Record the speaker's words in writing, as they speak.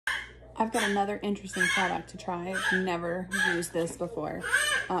I've got another interesting product to try. I've never used this before,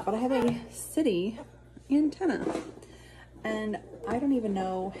 but I have a city antenna, and I don't even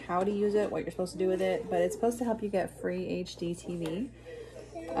know how to use it, what you're supposed to do with it, but it's supposed to help you get free HDTV.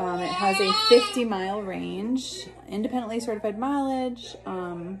 It has a 50-mile range, independently certified mileage,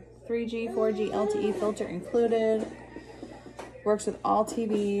 3G, 4G, LTE filter included, works with all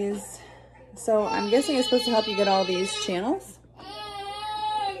TVs. So I'm guessing it's supposed to help you get all these channels.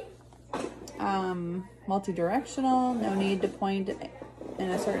 Multi-directional, no need to point in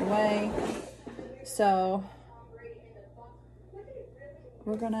a certain way. So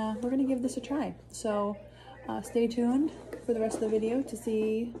we're gonna give this a try. So stay tuned for the rest of the video to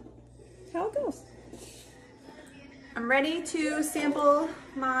see how it goes. I'm ready to sample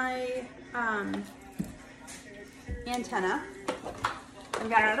my antenna. I've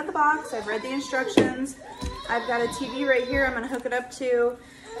got it out of the box. I've read the instructions. I've got a TV right here I'm gonna hook it up to.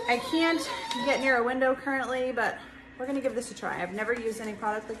 I can't get near a window currently, but we're gonna give this a try. I've never used any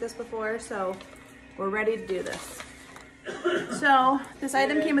product like this before, so we're ready to do this. So this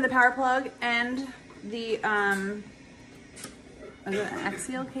item came with a power plug and the, is it an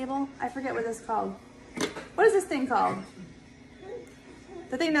axial cable? I forget what this is called. What is this thing called?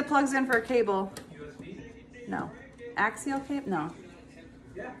 The thing that plugs in for a cable. No. Axial cable? No.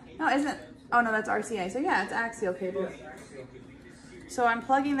 No, isn't, oh no, that's RCA. So yeah, it's axial cable. So I'm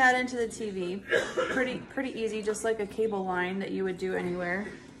plugging that into the TV. Pretty easy, just like a cable line that you would do anywhere.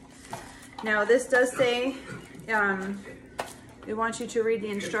 Now this does say, we want you to read the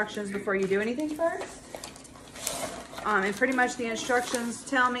instructions before you do anything first. And pretty much the instructions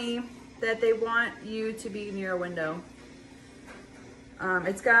tell me that they want you to be near a window.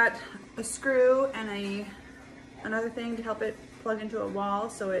 It's got a screw and another thing to help it plug into a wall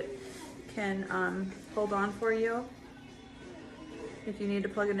so it can hold on for you if you need to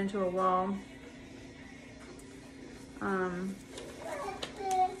plug it into a wall.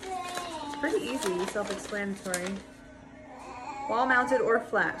 It's pretty easy, self-explanatory. Wall mounted or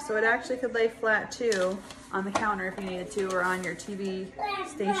flat. So it actually could lay flat too on the counter if you needed to, or on your TV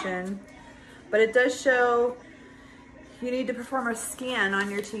station. But it does show you need to perform a scan on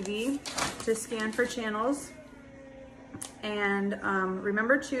your TV to scan for channels. And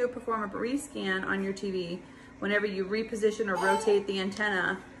remember to perform a rescan on your TV whenever you reposition or rotate the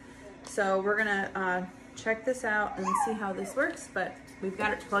antenna. So we're gonna check this out and see how this works, but we've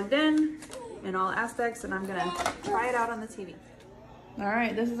got it plugged in all aspects, and I'm gonna try it out on the TV. All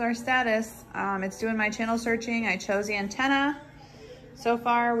right, this is our status. It's doing my channel searching. I chose the antenna. So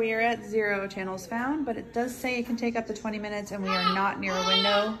far we are at 0 channels found, but it does say it can take up to 20 minutes and we are not near a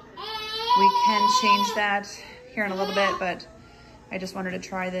window. We can change that here in a little bit, but I just wanted to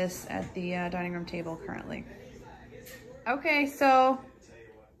try this at the dining room table currently. Okay, so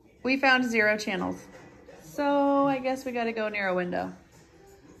we found 0 channels. So I guess we gotta go near a window.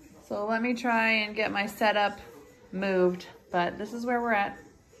 So let me try and get my setup moved, but this is where we're at.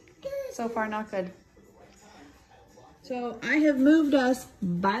 So far, not good. So I have moved us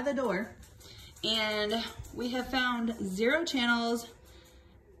by the door, and we have found 0 channels,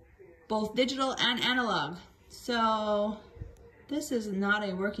 both digital and analog. So this is not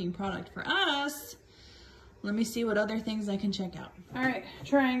a working product for us. Let me see what other things I can check out. All right,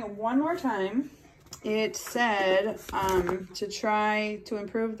 trying one more time. It said to try to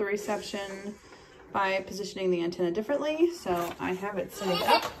improve the reception by positioning the antenna differently. So I have it sitting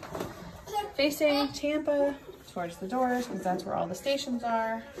up, facing Tampa towards the doors, because that's where all the stations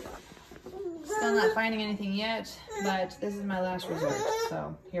are. Still not finding anything yet, but this is my last resort,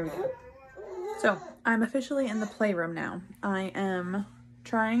 so here we go. So I'm officially in the playroom now. I am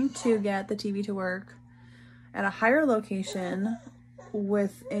trying to get the TV to work at a higher location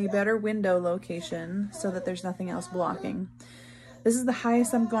with a better window location so that there's nothing else blocking. This is the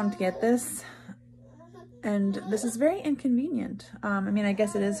highest I'm going to get this, and this is very inconvenient. I mean, I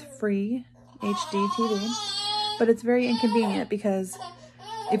guess it is free HD TV, but it's very inconvenient because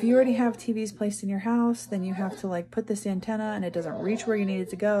if you already have TVs placed in your house, then you have to like put this antenna and it doesn't reach where you need it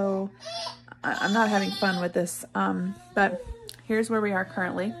to go. I'm not having fun with this, but here's where we are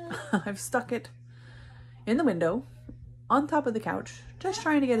currently. I've stuck it in the window on top of the couch, just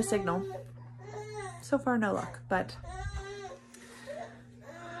trying to get a signal. So far, no luck, but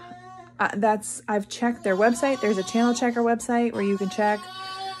I've checked their website. There's a channel checker website where you can check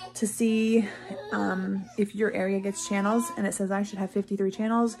to see if your area gets channels, and it says I should have 53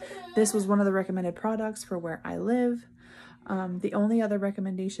 channels. This was one of the recommended products for where I live. The only other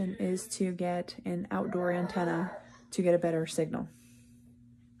recommendation is to get an outdoor antenna to get a better signal.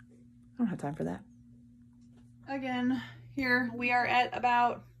 I don't have time for that. Again, here we are at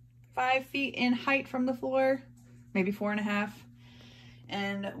about 5 feet in height from the floor, maybe 4.5.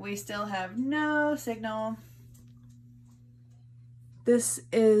 And we still have no signal. This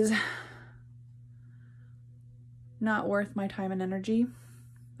is not worth my time and energy.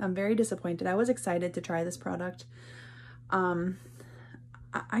 I'm very disappointed. I was excited to try this product.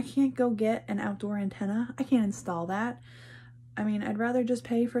 I can't go get an outdoor antenna. I can't install that. I mean, I'd rather just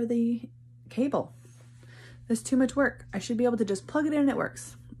pay for the cable. That's too much work. I should be able to just plug it in and it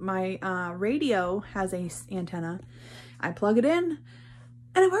works. My radio has a antenna. I plug it in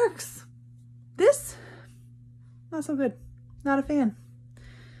and it works. This, not so good. Not a fan.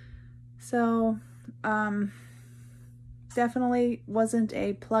 So, definitely wasn't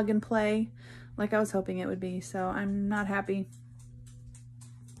a plug and play like I was hoping it would be. So I'm not happy.